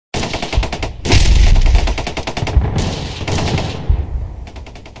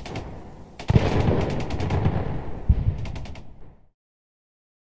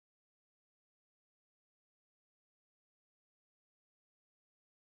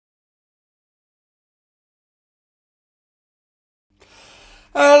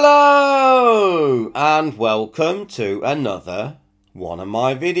Hello and welcome to another one of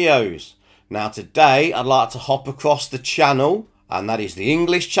my videos. Now today I'd like to hop across the channel, and that is the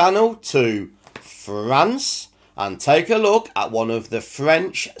English channel, to France and take a look at one of the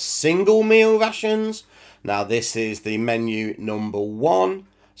French single meal rations. Now this is the menu number 1.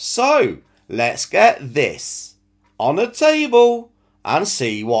 So let's get this on a table and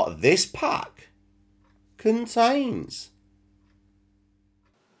see what this pack contains.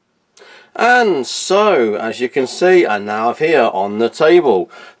 And so, as you can see, I now have here on the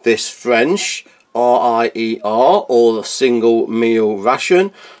table this French RIER, or the single meal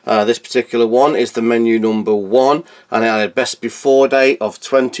ration. This particular one is the menu number 1, and it had a best before date of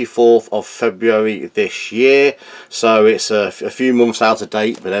 24th of February this year. So it's a few months out of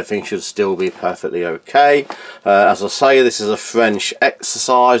date, but everything should still be perfectly okay. As I say, this is a French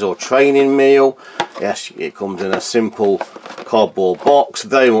exercise or training meal. Yes, it comes in a simple cardboard box,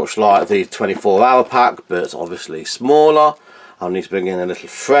 very much like the 24-hour pack, but obviously smaller. I'll need to bring in a little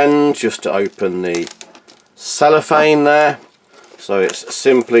friend just to open the cellophane there. So it's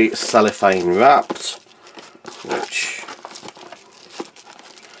simply cellophane wrapped, which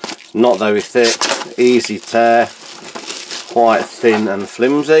is not very thick, easy tear, quite thin and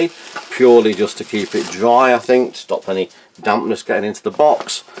flimsy, purely just to keep it dry, I think, to stop any dampness getting into the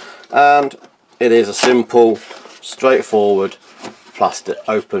box. And it is a simple, straightforward plastic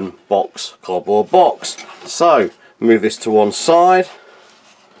open box, cardboard box. So move this to one side,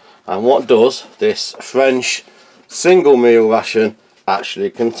 and what does this French single meal ration actually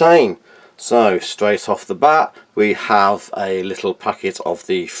contain? So straight off the bat we have a little packet of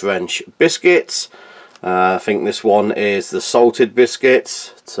the French biscuits. I think this one is the salted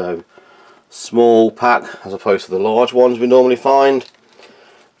biscuits, so small pack as opposed to the large ones we normally find.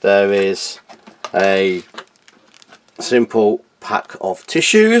 There is a simple pack of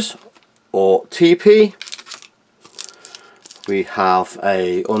tissues or TP. We have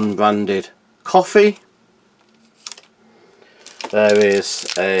a unbranded coffee. There is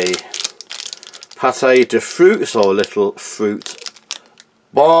a pâté de fruits, or a little fruit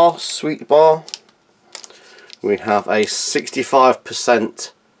bar, sweet bar. We have a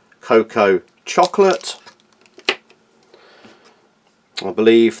 65% cocoa chocolate. I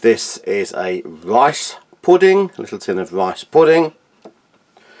believe this is a rice pudding, a little tin of rice pudding.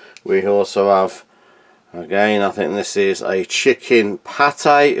 We also have, again, I think this is a chicken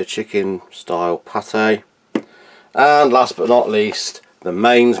pâté, a chicken style pâté. And last but not least, the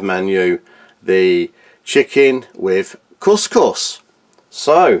mains menu, the chicken with couscous.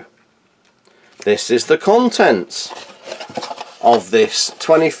 So this is the contents of this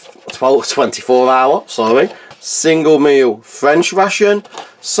 24-hour single meal French ration.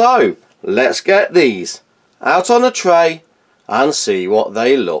 So let's get these out on a tray and see what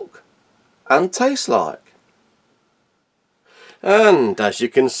they look and taste like. And as you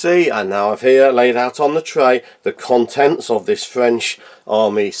can see, I now have here laid out on the tray the contents of this French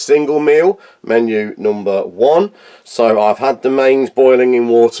Army single meal, menu number 1. So I've had the mains boiling in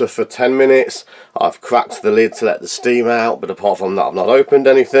water for 10 minutes. I've cracked the lid to let the steam out, but apart from that I've not opened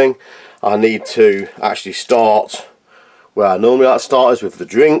anything. I need to actually start where I normally like to start, is with the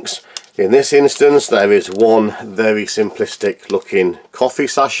drinks. In this instance there is one very simplistic looking coffee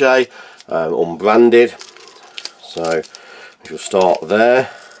sachet, unbranded. So we'll start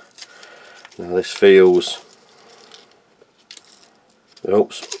there. Now this feels,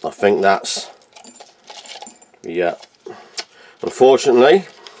 oops, I think that's, yeah, unfortunately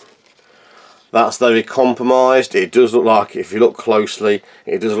that's very compromised. It does look like, if you look closely,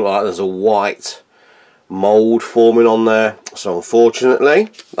 it does look like there's a white mould forming on there. So unfortunately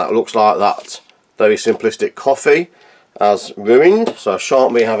that looks like that very simplistic coffee has ruined, so I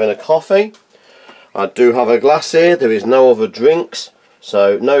shan't be having a coffee. I do have a glass here, there is no other drinks,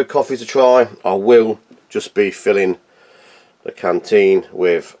 so no coffee to try. I will just be filling the canteen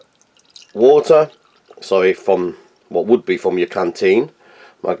with water, sorry, from what would be from your canteen,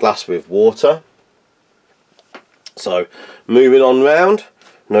 my glass with water. So moving on round,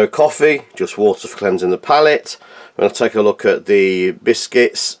 no coffee, just water for cleansing the palate. I'm going to take a look at the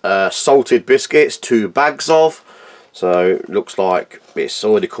biscuits, salted biscuits, 2 bags of. So it looks like it's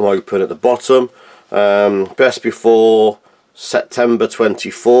already come open at the bottom. Best before September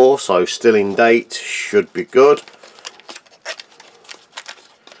 24, so still in date, should be good.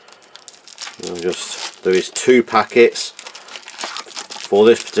 There is 2 packets for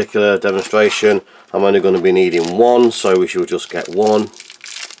this particular demonstration. I'm only going to be needing 1, so we shall just get 1.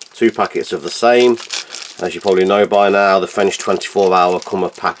 2 packets of the same. As you probably know by now, the French 24-hour come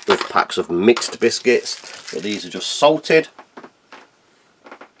with packs of mixed biscuits, but these are just salted.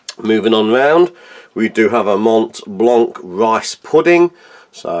 Moving on round, we do have a Mont Blanc rice pudding.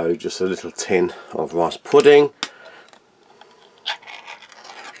 So just a little tin of rice pudding.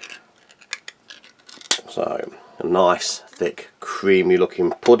 So a nice thick creamy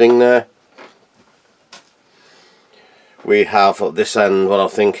looking pudding there. We have at this end what I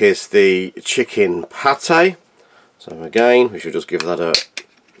think is the chicken pate. So again, we should just give that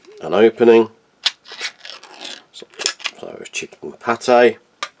an opening. So it's chicken pate.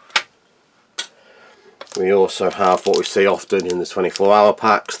 We also have what we see often in the 24-hour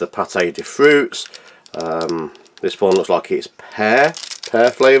packs, the pate de fruits. This one looks like it's pear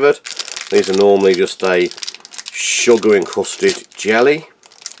flavoured. These are normally just a sugar encrusted jelly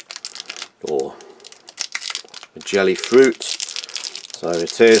or a jelly fruit. So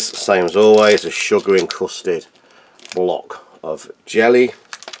it is, same as always, a sugar encrusted block of jelly.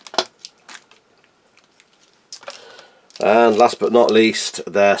 And last but not least,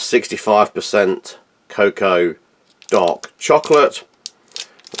 their 65% cocoa dark chocolate,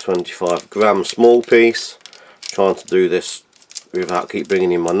 a 25-gram small piece. I'm trying to do this without keep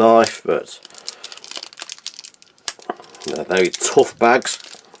bringing in my knife, but they're very tough bags.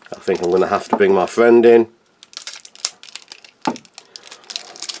 I think I'm going to have to bring my friend in.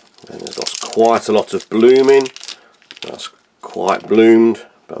 And there's got quite a lot of blooming. That's quite bloomed,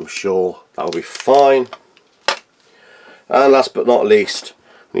 but I'm sure that'll be fine. And last but not least,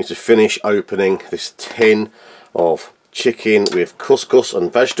 we need to finish opening this tin of chicken with couscous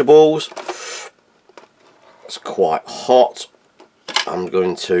and vegetables. It's quite hot. I'm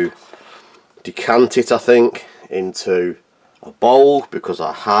going to decant it, I think, into a bowl because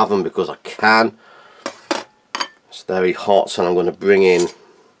I have and because I can. It's very hot, and I'm going to bring in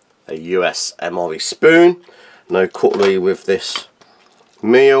a US MRE spoon. No cutlery with this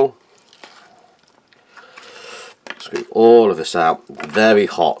meal. Scoop all of this out. Very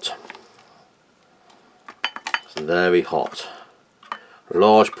hot. It's very hot. A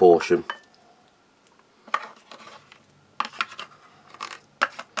large portion.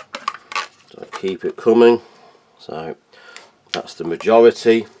 So keep it coming. So that's the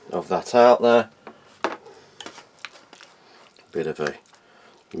majority of that out there. Bit of a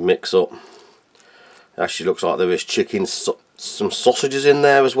mix up. Actually looks like there is chicken, some sausages in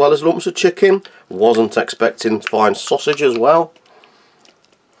there as well as lumps of chicken. Wasn't expecting to find sausage as well.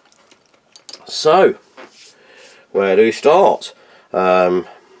 So where do we start? No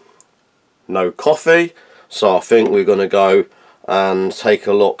coffee, so I think we're going to go and take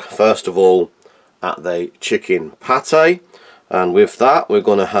a look first of all at the chicken pate, and with that we're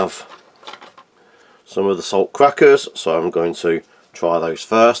going to have some of the salt crackers, so I'm going to try those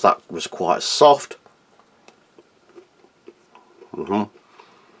first. That was quite soft.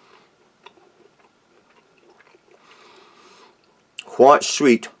 Quite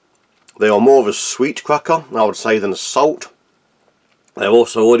sweet. They are more of a sweet cracker, I would say, than a salt. They're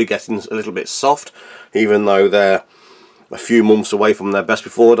also already getting a little bit soft, even though they're a few months away from their best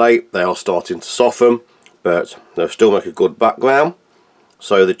before date. They are starting to soften, but they'll still make a good background.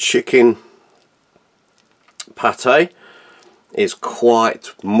 So the chicken pate is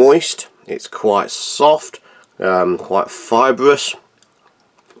quite moist, it's quite soft, quite fibrous.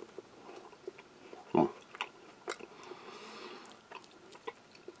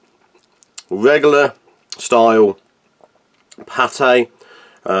 Regular style pate,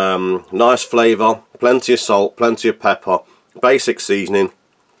 nice flavour, plenty of salt, plenty of pepper, basic seasoning.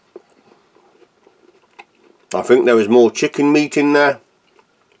 I think there is more chicken meat in there.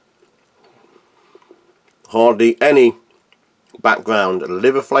 Hardly any background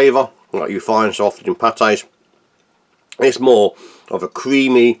liver flavour like you find so often in pates. It's more of a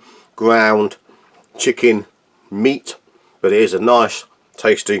creamy ground chicken meat, but it is a nice,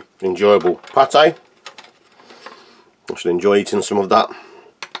 tasty, enjoyable pate. I should enjoy eating some of that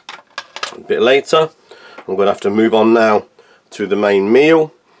a bit later. I'm going to have to move on now to the main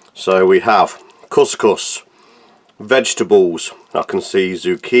meal. So we have couscous, vegetables. I can see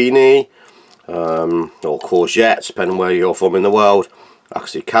zucchini or courgettes, depending where you're from in the world. I can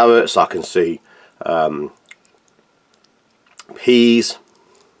see carrots, I can see peas,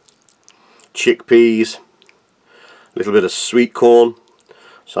 chickpeas, a little bit of sweet corn.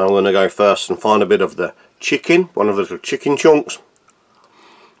 So I'm going to go first and find a bit of the chicken, one of the little chicken chunks.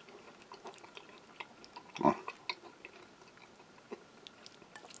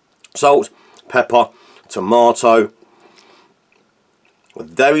 Salt, pepper, tomato, a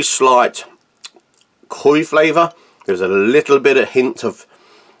very slight curry flavour. There's a little bit of hint of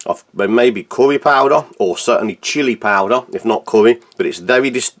maybe curry powder, or certainly chili powder, if not curry, but it's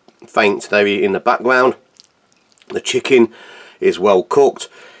very faint, very in the background. The chicken is well cooked.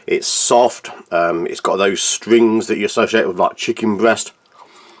 It's soft. It's got those strings that you associate with like chicken breast.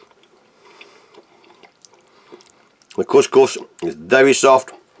 The couscous is very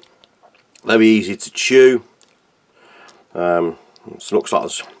soft, very easy to chew. It looks like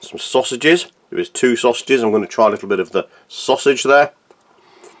there's some sausages. There is 2 sausages. I'm going to try a little bit of the sausage there.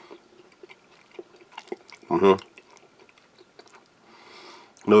 Another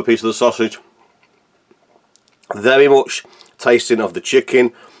piece of the sausage. Very much tasting of the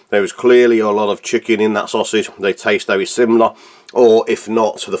chicken. There is clearly a lot of chicken in that sausage. They taste very similar, or if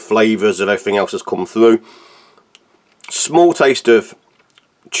not, the flavours of everything else has come through. Small taste of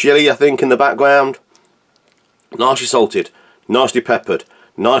chilli, I think, in the background. Nicely salted, nicely peppered,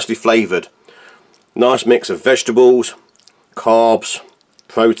 nicely flavoured. Nice mix of vegetables, carbs,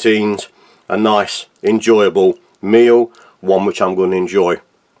 proteins. A nice, enjoyable meal, one which I'm going to enjoy.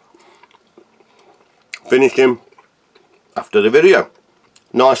 Finishing after the video.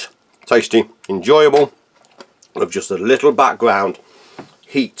 Nice, tasty, enjoyable, with just a little background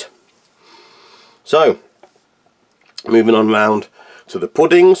heat. So, moving on round to the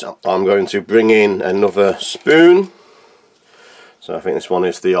puddings, I'm going to bring in another spoon. So I think this one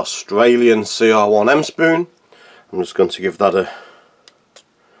is the Australian CR1M spoon. I'm just going to give that a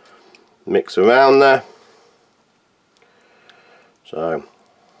mix around there. So,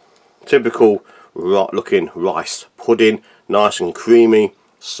 typical looking rice pudding, nice and creamy,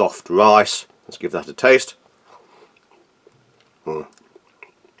 soft rice. Let's give that a taste.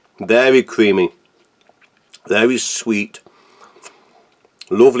 Very creamy, very sweet,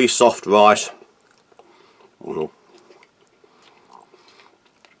 lovely soft rice.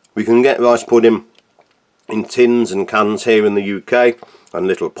 We can get rice pudding in tins and cans here in the UK, and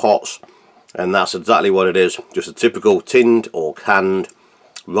little pots, and that's exactly what it is. Just a typical tinned or canned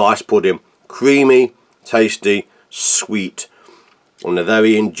rice pudding. Creamy, tasty, sweet, and a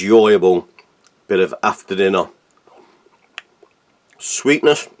very enjoyable bit of after dinner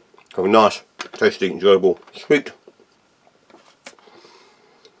sweetness. Have a nice, tasty, enjoyable sweet.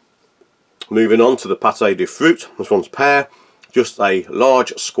 Moving on to the pâté de fruit. This one's pear. Just a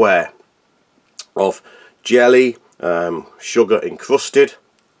large square of jelly, sugar encrusted.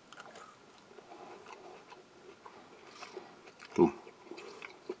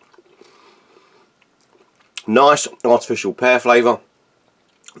 Nice artificial pear flavour,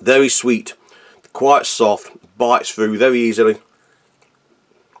 very sweet, quite soft, bites through very easily.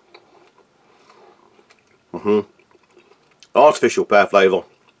 Artificial pear flavour,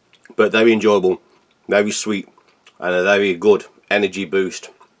 but very enjoyable, very sweet, and a very good energy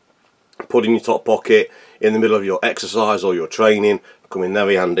boost. Put in your top pocket in the middle of your exercise or your training, come in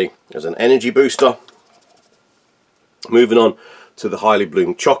very handy as an energy booster. Moving on to the highly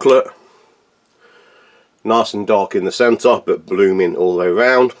bloomed chocolate. Nice and dark in the centre, but blooming all the way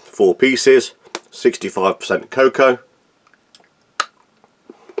around. 4 pieces, 65% cocoa.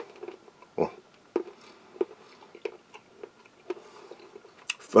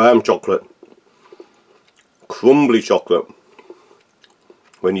 Firm chocolate, crumbly chocolate.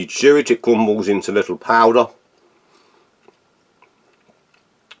 When you chew it, it crumbles into little powder.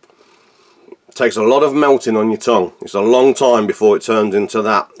 It takes a lot of melting on your tongue. It's a long time before it turns into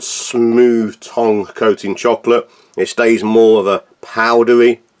that smooth tongue coating chocolate. It stays more of a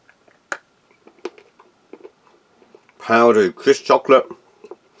powdery crisp chocolate.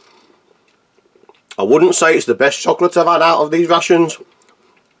 I wouldn't say it's the best chocolate I've had out of these rations,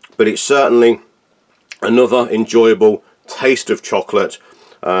 but it's certainly another enjoyable taste of chocolate.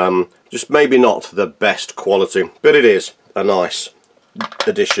 Just maybe not the best quality, but it is a nice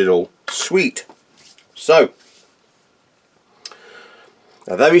additional sweet. So,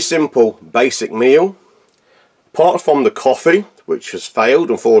 a very simple basic meal. Apart from the coffee, which has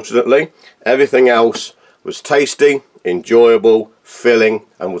failed unfortunately, everything else was tasty, enjoyable, filling,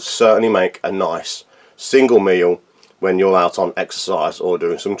 and would certainly make a nice single meal when you're out on exercise or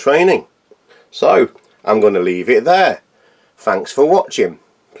doing some training. So, I'm going to leave it there. Thanks for watching.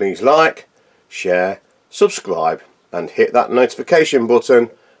 Please like, share, subscribe, and hit that notification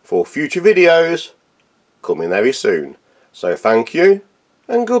button for future videos coming very soon. So thank you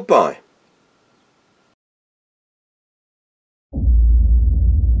and goodbye.